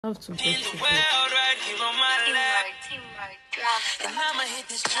I have to go to bed. I'ma hit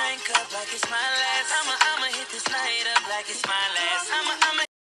this drink up like it's my last. I'ma hit this night up like it's my last.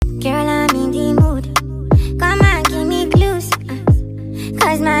 Girl, I'm in the mood. Come on, give me clues.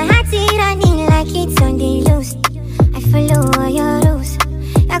 Cause my heart's running like it's on the loose. I follow all your rules.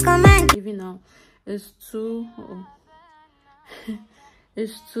 Yeah, come on. Even now, it's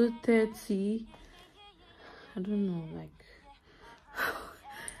 2:30. I don't know, like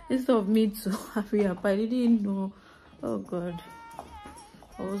instead of me to hurry up, I didn't know. Oh God,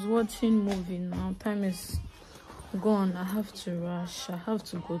 I was watching movie. Now time is gone. I have to rush. I have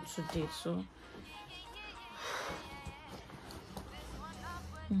to go today, so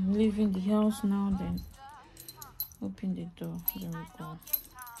I'm leaving the house now. Then open the door. There we go.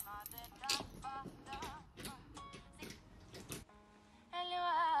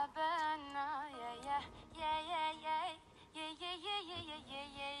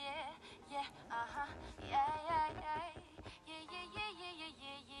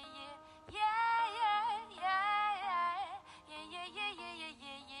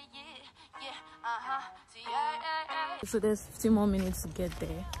 So there's 15 more minutes to get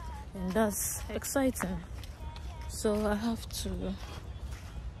there, and that's exciting. So I have to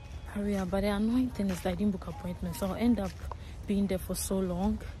hurry up. But the annoying thing is that I didn't book appointments, so I'll end up being there for so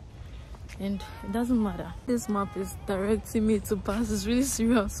long, and it doesn't matter. This map is directing me to pass. It's really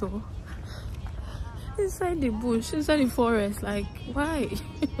serious. So inside the bush, inside the forest, like why?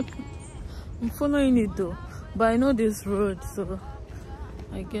 I'm following it though, but I know this road, so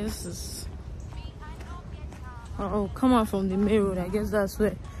I guess it's I'll come out from the main road. I guess that's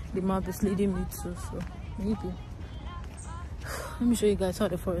where the map is leading me to, so maybe. Let me show you guys how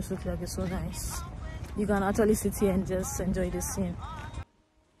the forest looks like. It's so nice. You can actually sit here and just enjoy the scene.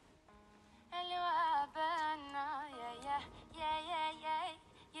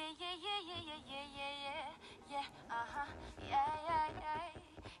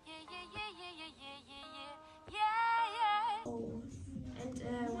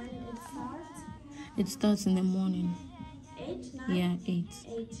 When it starts? It starts in the morning. 8, 9? Yeah, 8.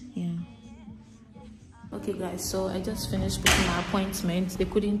 Yeah. Okay guys, so I just finished booking my appointment. They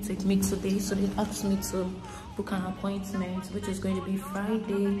couldn't take me today, so they asked me to book an appointment, which is going to be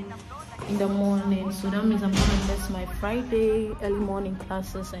Friday in the morning. So that means I'm going to miss my Friday early morning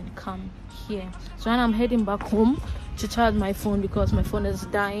classes and come here. So now I'm heading back home to charge my phone because my phone is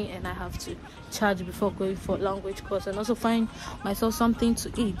dying and I have to charge before going for language course and also find myself something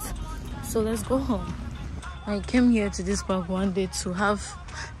to eat. So let's go home. I came here to this park one day to have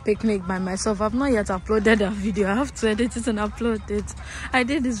picnic by myself. I've not yet uploaded that video. I have to edit it and upload it. I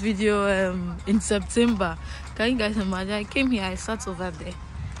did this video in September. Can you guys imagine? I came here, I sat over there.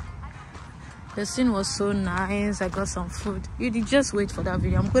 The scene was so nice. I got some food. You just wait for that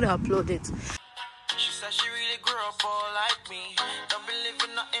video. I'm going to upload it. She said she really grew up all like me. Don't believe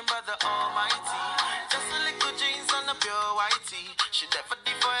in nothing but the Almighty. Just a little jeans and a pure whitey. She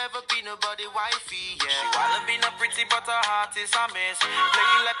definitely forever be nobody wifey. Yeah. She wanna be not pretty, but her heart is a mess.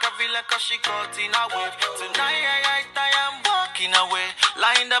 Playing like a villain cause she caught in a wave. Tonight I am walking away.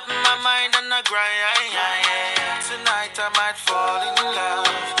 Lined up in my mind and I grind. Tonight I might fall in love,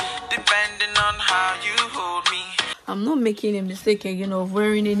 depending on how you hold me. I'm not making a mistake again of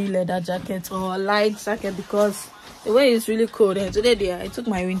wearing any leather jacket or a light jacket because the way it's really cold. And today I took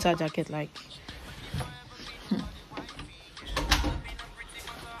my winter jacket like.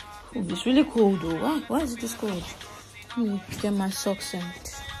 Oh, it's really cold though. Why is it this cold? Let me get my socks in.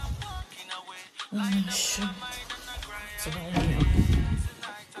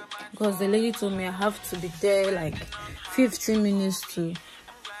 Because the lady told me I have to be there like 15 minutes to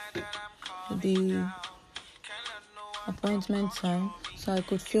the appointment time, so I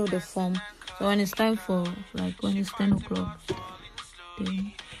could fill the form. So when it's time for like when it's 10 o'clock,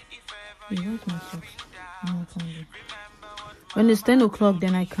 then when it's 10 o'clock,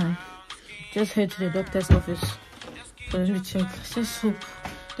 then I can just head to the doctor's office. So let me check. Just hope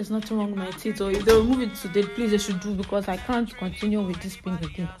there's nothing wrong with my teeth, or if they remove it today, please they should do, because I can't continue with this pain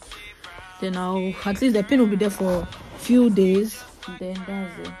again. Then I'll at least the pain will be there for a few days. Then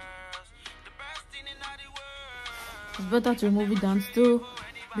that's it. It's better to remove it than still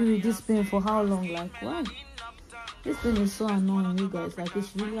be with this pain for how long? Like why? This pain is so annoying, you guys. Like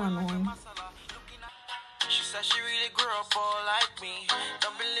it's really annoying. She said she really grew up all like me.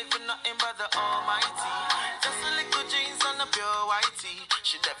 Don't believe in nothing but the Almighty. Just a little jeans and a pure whitey.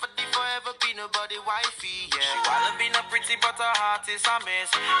 She definitely forever be nobody wifey. Yeah. She wanna be not pretty, but her heart is a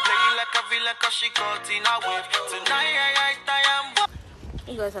mess. Playing like a villain cause she caught in a wave. Tonight I am.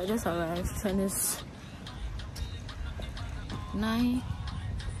 You guys, I just arrived and it's 9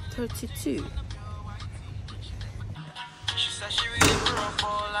 32. She said she really grew up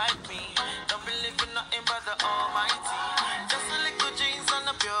all like me. Don't believe in nothing but the Almighty. Just a little jeans and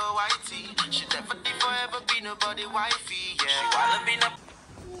a pure whitey. She definitely forever be nobody wifey. Yeah, she wanna be no.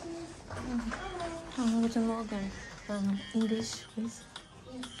 Guten Morgen. English, please.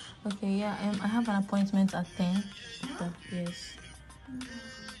 Okay, yeah. I have an appointment at 10. Yes.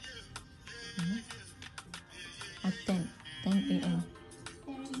 At 10 a.m.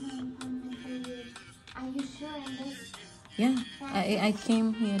 Are you sure in this? Yeah, I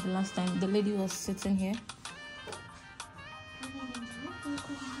came here the last time. The lady was sitting here.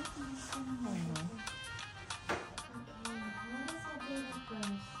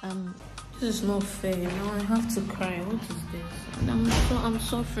 This is not fair. Now I have to cry. What is this? And I'm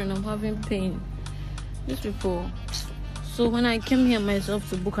suffering. I'm having pain. These people. So when I came here myself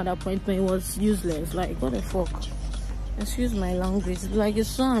to book an appointment, it was useless. Like, what the fuck? Excuse my language. Like, it's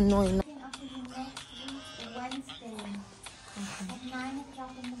so annoying. Wednesday at 9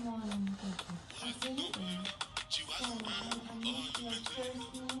 o'clock in the morning. Okay. So I need your first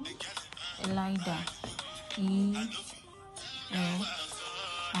name. Eliada. E-L-I.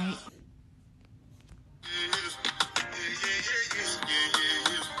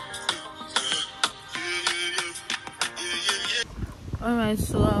 Alright,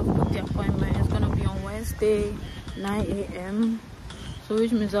 so I've booked the appointment. It's gonna be on Wednesday, 9 a.m. So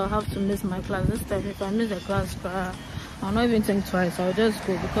which means I'll have to miss my class this time. If I miss the class, I'll not even think twice. I'll just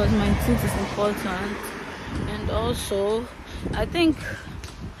go because my teeth is important. And also, I think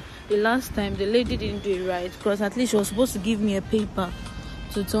the last time the lady didn't do it right, because at least she was supposed to give me a paper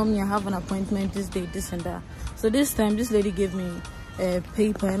to tell me I have an appointment this day, this and that. So this time this lady gave me a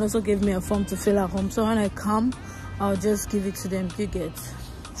paper and also gave me a form to fill at home. So when I come, I'll just give it to them. You get.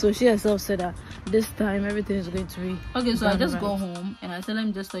 So she herself said that this time everything is going to be okay. So I just go home and I tell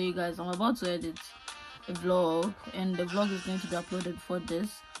them, just tell you guys I'm about to edit a vlog, and the vlog is going to be uploaded before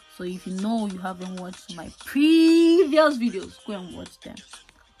this. So if you know you haven't watched my previous videos, go and watch them,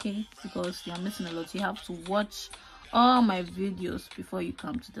 okay? Because you're missing a lot. You have to watch all my videos before you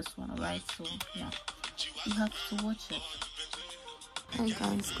come to this one, alright? So yeah, you have to watch it. Hey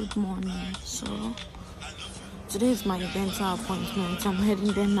guys, good morning. So today is my dental appointment. I'm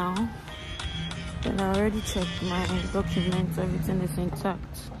heading there now. And I already checked my documents. Everything is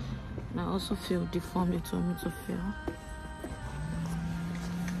intact. And I also feel the form they told me to fill.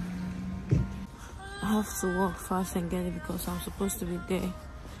 I have to walk fast and get it because I'm supposed to be there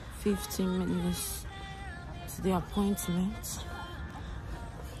 15 minutes to the appointment.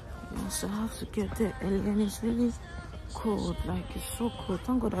 Yeah, so I have to get there early, and it's really cold. Like, it's so cold.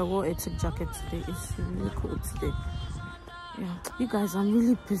 Thank God I wore a thick jacket today. It's really cold today. Yeah, you guys, I'm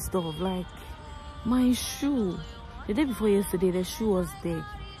really pissed off. Like, my shoe, the day before yesterday, the shoe was there.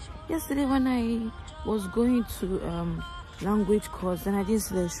 Yesterday when I was going to language course, and I didn't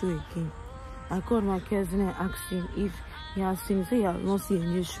see the shoe again. I called my cousin and asked him if he has seen. He said he has not seen a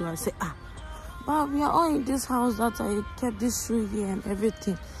new shoe. I said, but we are all in this house that I kept this shoe here and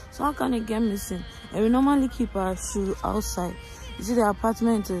everything. So how can it get missing? And we normally keep our shoe outside. You see, the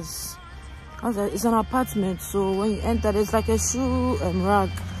apartment is outside. It's an apartment, so when you enter, there's like a shoe rack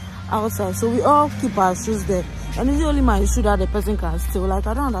outside. So we all keep our shoes there. And it's only my shoe that the person can steal. Like,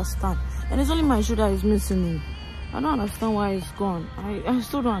 I don't understand. And it's only my shoe that is missing. I don't understand why it's gone. I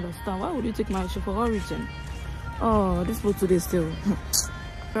still don't understand. Why would you take my shoe for what reason? Oh, this boot today still.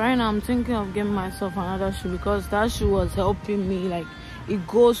 Right now I'm thinking of getting myself another shoe because that shoe was helping me. Like, it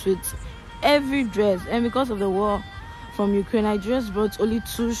goes with every dress, and because of the war from Ukraine, I just brought only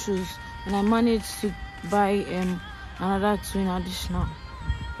 2 shoes and I managed to buy another 2 in additional.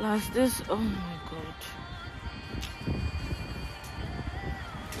 Plus this, oh my god,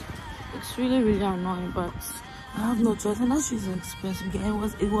 it's really annoying, but I have no choice. And that shoe is expensive.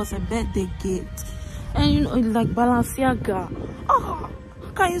 It was a birthday gift, and you know, like balenciaga. Oh,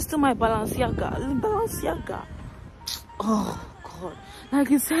 can you steal my balenciaga? Oh god,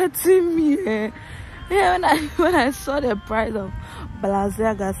 like, it's hurting me. Yeah, when I saw the price of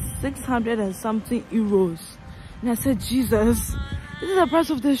balenciaga, 600 and something euros, and I said, Jesus, this is the price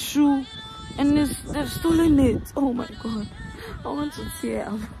of the shoe, and they've stolen it. Oh my god, I want to tear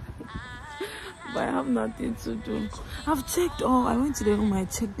up. But I have nothing to do. I've checked all. I went to the room, I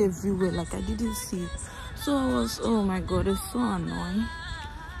checked everywhere, like I didn't see it. So I was, oh my god, it's so annoying,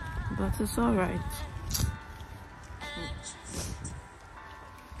 but it's alright.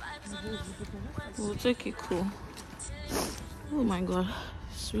 We'll take it cool. Oh my god,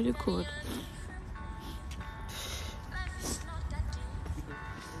 it's really cold.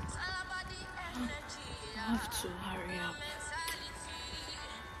 I have to hurry up.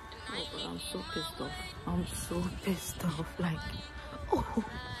 but I'm so pissed off. I'm so pissed off. Like, oh,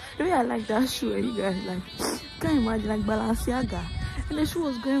 maybe I like that shoe. You guys like, can't imagine like balenciaga, and the shoe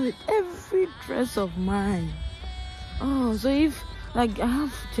was going with every dress of mine. Oh, so if like I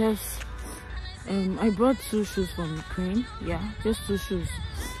have just I brought 2 shoes from Ukraine. Yeah, just 2 shoes.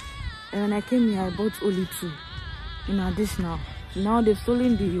 And when I came here, I bought only 2. In addition, now they've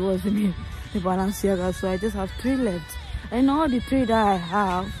stolen the balenciaga, so I just have 3 left. And all the 3 that I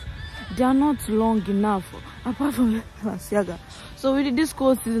have, they are not long enough, apart from the balenciaga. So with this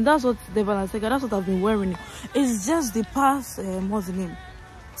cold season, that's what the balenciaga, that's what I've been wearing. It's just the past, what's the name?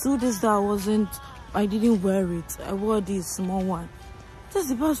 2 days that I didn't wear it. I wore this small one. Just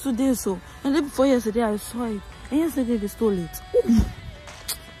the past 2 days, so. And then before yesterday, I saw it. And yesterday, they stole it. Ooh.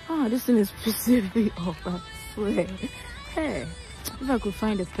 Ah, this thing is pissing me off, I swear. Hey, if I could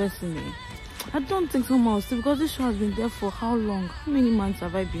find a person, I don't think someone will steal, because this show has been there for how long? How many months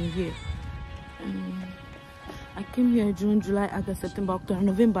have I been here? I came here June, July, August, September, October,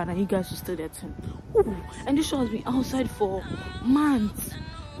 November, and you guys are still there too. Ooh, and this show has been outside for months.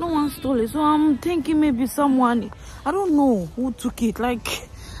 No one stole it, so I'm thinking maybe someone, I don't know who took it. Like,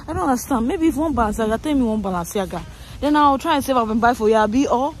 I don't understand. Maybe if one balenciaga, tell me one balenciaga, then I'll try and save up and buy for Yabi.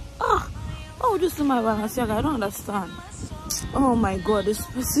 Or why would you steal my balenciaga? I don't understand. Oh my god, it's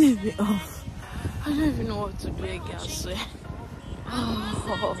pissing me off. I don't even know what to do again, I swear.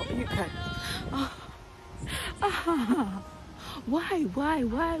 Oh, you guys.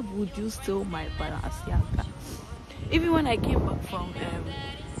 Why would you steal my balenciaga? Even when I came back from the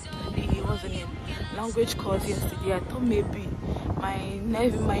language course yesterday, I thought maybe my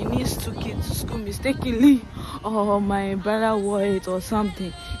niece took it to school mistakenly, or my brother wore it or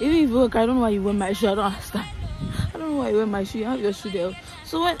something. Even if I don't know why you wear my shoe, I don't understand. I don't know why you wear my shoe. You have your shoe there.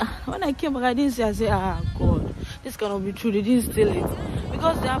 So when I came back, I didn't see. I said, ah god, this cannot be true. They didn't steal it,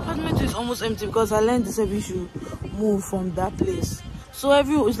 because the apartment is almost empty, because I learned the we should move from that place. So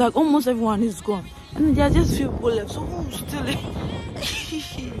it's like almost everyone is gone, and there are just few people left. So who's stealing?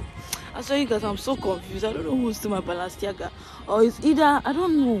 I saw you guys, I'm so confused. I don't know who's stealing my balenciaga, or it's either, I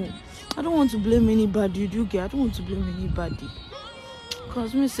don't know. I don't want to blame anybody. Do you get? I don't want to blame anybody,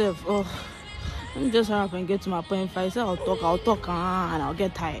 cause myself. Oh, let me just hurry up and get to my appointment. If I say I'll talk, and I'll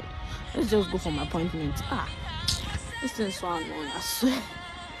get tired. Let's just go for my appointment. This thing's so annoying, I swear.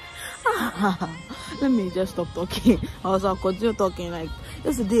 Let me just stop talking. I'll continue talking. Like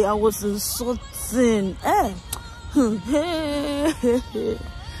yesterday, I was insulting.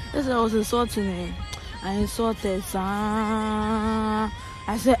 Yesterday, I was insulting. I insulted. I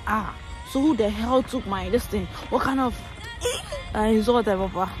said, so who the hell took this thing? What kind of? I insulted,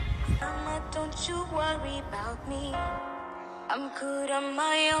 Papa. Mama, don't you worry about me. I'm good on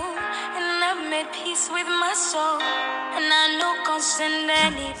my own, and I've made peace with my soul. And I know concern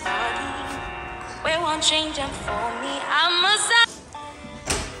anybody. We won't change them for me. I'm a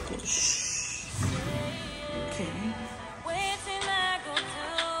Okay. Waiting I go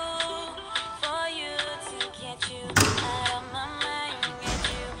through for you to get you out of my mind, get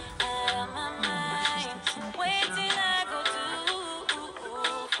you out of my mind. Waiting I go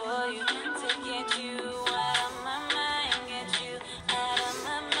through for you to get you out of my mind, get you out of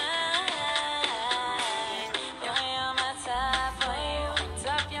my mind. You're my top for you,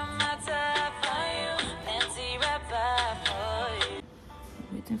 top, you're my top for you, fancy rapper for you.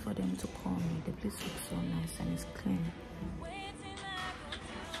 Waiting for them to call me. The place looks so nice and it's clean.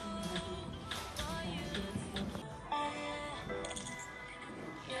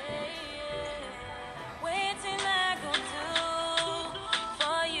 Waiting I go through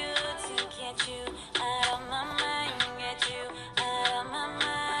for you to get you out of my mind, get you out of my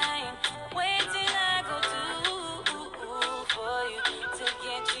mind. Waiting I go through for you to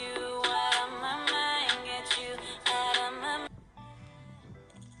get you out of my mind, get you out of my mind.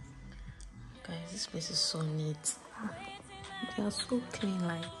 Guys, this place is so neat. They are so clean,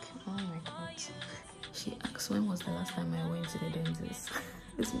 like, oh my god. She asked when was the last time I went to the dentist.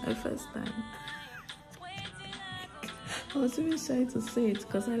 It's my first time. I was even shy to say it,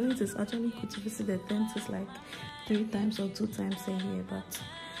 because I learned it's actually good to visit the dentist like 3 times or 2 times a year, but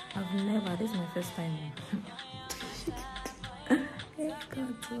I've never. This is my first time. Yeah,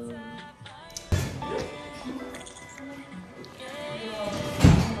 God,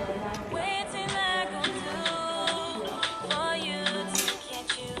 Waiting I go through for you to get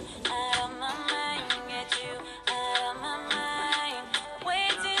you out of my mind, get you out of my mind.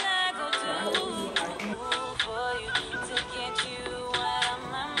 Waiting I go through for you to get you out of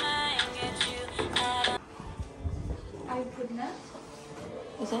my mind, get you out of. Are you pregnant?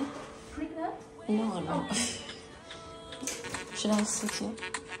 Is that? Pregnant? No. Should I sit here?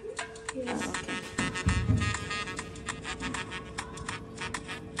 Yeah. Okay.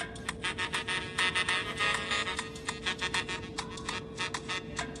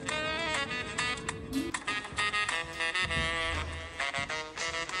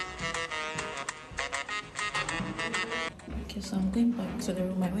 Okay, so I'm going back to the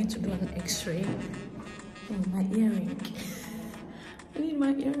room. I went to do an x-ray. Oh, my earring. I need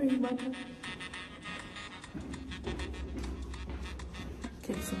my earring back.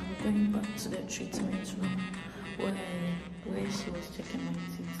 Okay, so I'm going back to the treatment room where she was checking my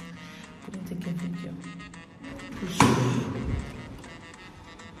teeth. Couldn't take a video.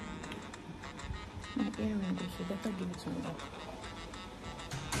 My earring, she better give it to me back.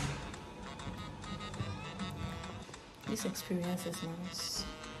 This experience is nice.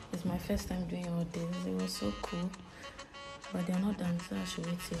 It's my first time doing all this. It was so cool. But they're not done, so I should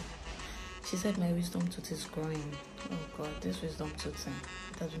wait here. She said my wisdom tooth is growing. Oh God, this wisdom tooth thing.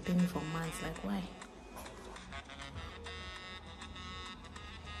 It has been paining for months. Like, why?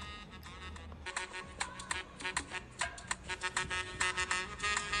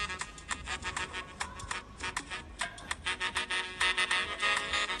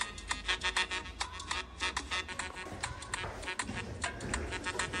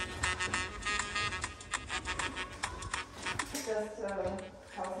 Just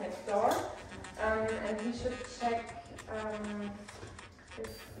house next door, and we should check if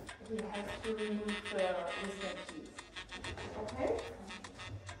we have to remove the wisdom teeth. Okay?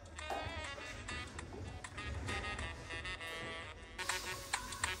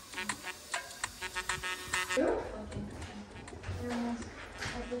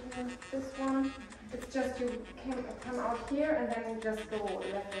 And this one, it's just you can come out here and then you just go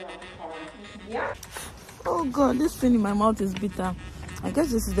left around the corner. Yeah? Oh God, this thing in my mouth is bitter. I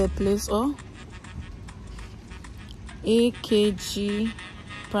guess this is the place. Oh, AKG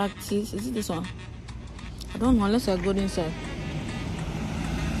practice. Is it this one? I don't know unless I go inside.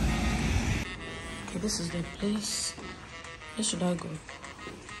 Okay, this is the place. Where should I go?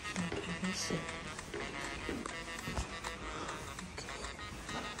 Okay, let's see.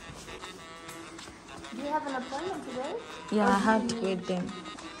 Do you have an appointment today? Yeah, I had with them.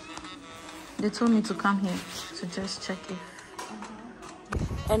 They told me to come here to just check it.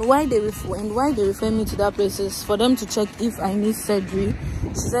 And why they refer me to that place is for them to check if I need surgery.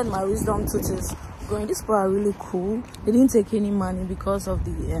 She said my wisdom tooth is growing. These people are really cool. They didn't take any money because of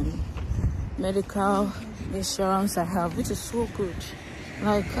the medical insurance I have, which is so good.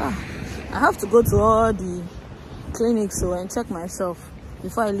 Like, I have to go to all the clinics and check myself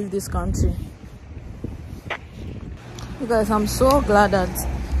before I leave this country. You guys, I'm so glad that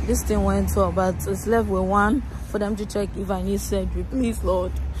this thing went well, but it's left with one for them to check if I need surgery. Please,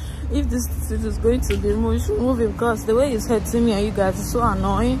 Lord, if this tooth is going to be removed, you should remove it, because the way it's hurting me and you guys is so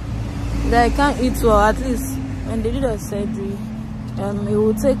annoying that I can't eat well. At least when they do the surgery, it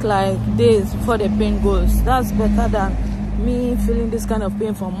will take like days before the pain goes. That's better than me feeling this kind of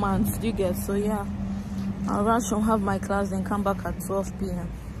pain for months. Do you get? So yeah, I'll rush and have my class, then come back at 12 p.m.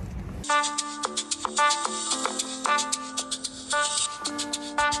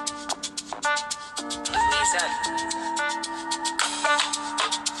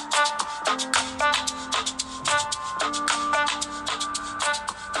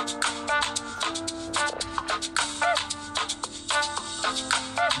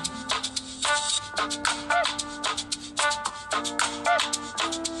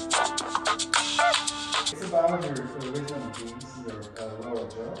 It's about your wisdom teeth, your lower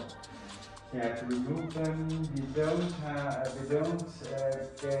jaw. You have to remove them.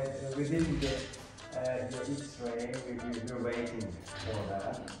 We didn't get your X-ray. We're waiting for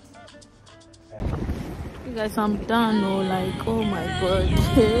that. You guys, I'm done. Oh, like, oh my God.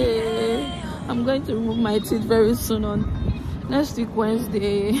 I'm going to remove my teeth very soon on next week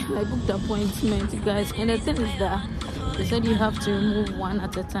Wednesday. I booked the appointment, you guys, and the thing is that they said you have to remove one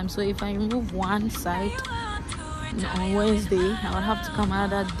at a time. So if I remove one side on Wednesday, I will have to come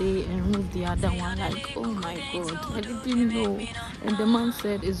another day and remove the other one. Like, oh my God, I didn't know. And the man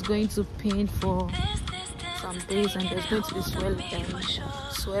said it's going to pain for some days and there's going to be swelling.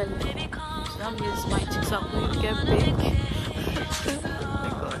 So that means my teeth are going to get big.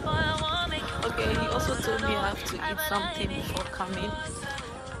 Okay, he also told me I have to eat something before coming,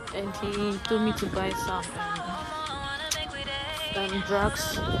 and he told me to buy some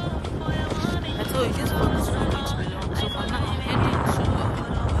drugs. I told you this box is going to be long, so for now I'm heading to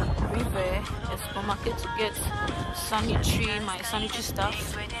River, a supermarket, to get my sanitary stuff,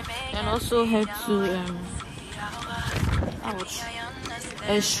 and also head to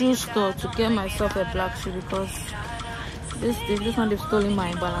a shoe store to get myself a black shoe, because This one they've stolen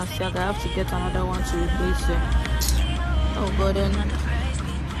my balenciaga. I have to get another one to replace it. Oh god, then.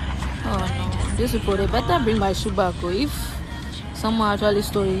 Oh no, these people, they better bring my shoe back. Or if someone actually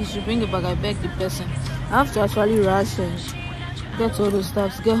stole it, you should bring it back. I beg the person. I have to actually rush and get all those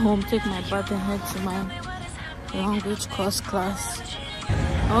stuff, get home, take my bath and head to my language course class.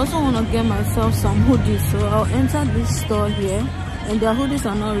 I also want to get myself some hoodies, so I'll enter this store here, and their hoodies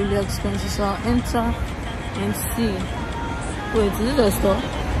are not really expensive, so I'll enter and see. Wait, is this a store?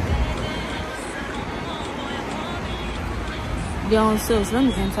 They're on sale, so let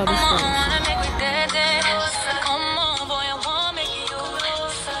me enter this store.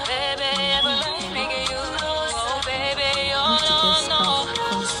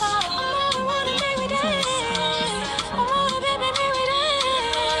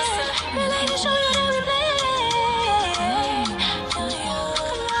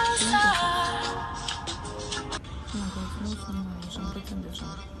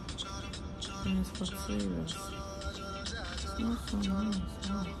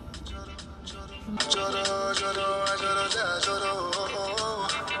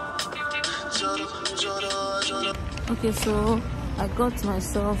 Okay, so I got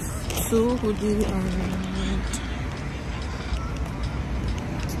myself 2 hoodies and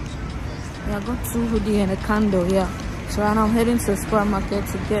I got 2 hoodies and a candle. Yeah, so right now I'm heading to the supermarket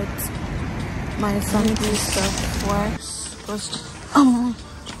to get my sanitary stuff. Why? Because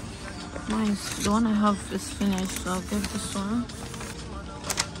the one I have is finished, so I'll get this one.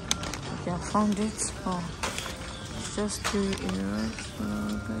 Okay, I found it. Oh, it's just 3 euros, so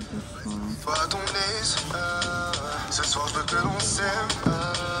I'll get this one. Ce soir je veux que l'on s'aime,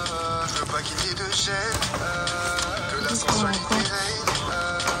 je veux pas qu'il y ait de gêne, que la sensualité règne,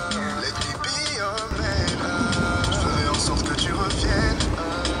 let me be your man, je ferai en sorte que tu reviennes,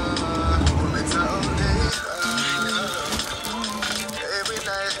 pour remettre ça all day, every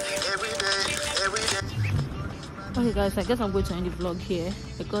night, every day, every day. Okay guys, I guess I'm going to end the vlog here.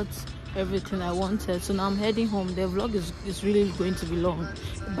 I got everything I wanted, so now I'm heading home. The vlog is really going to be long,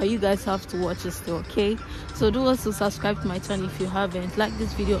 but you guys have to watch it still, okay? So do also subscribe to my channel if you haven't. Like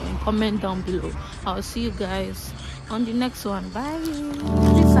this video and comment down below. I'll see you guys on the next one. Bye.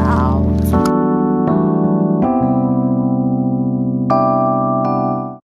 Peace out.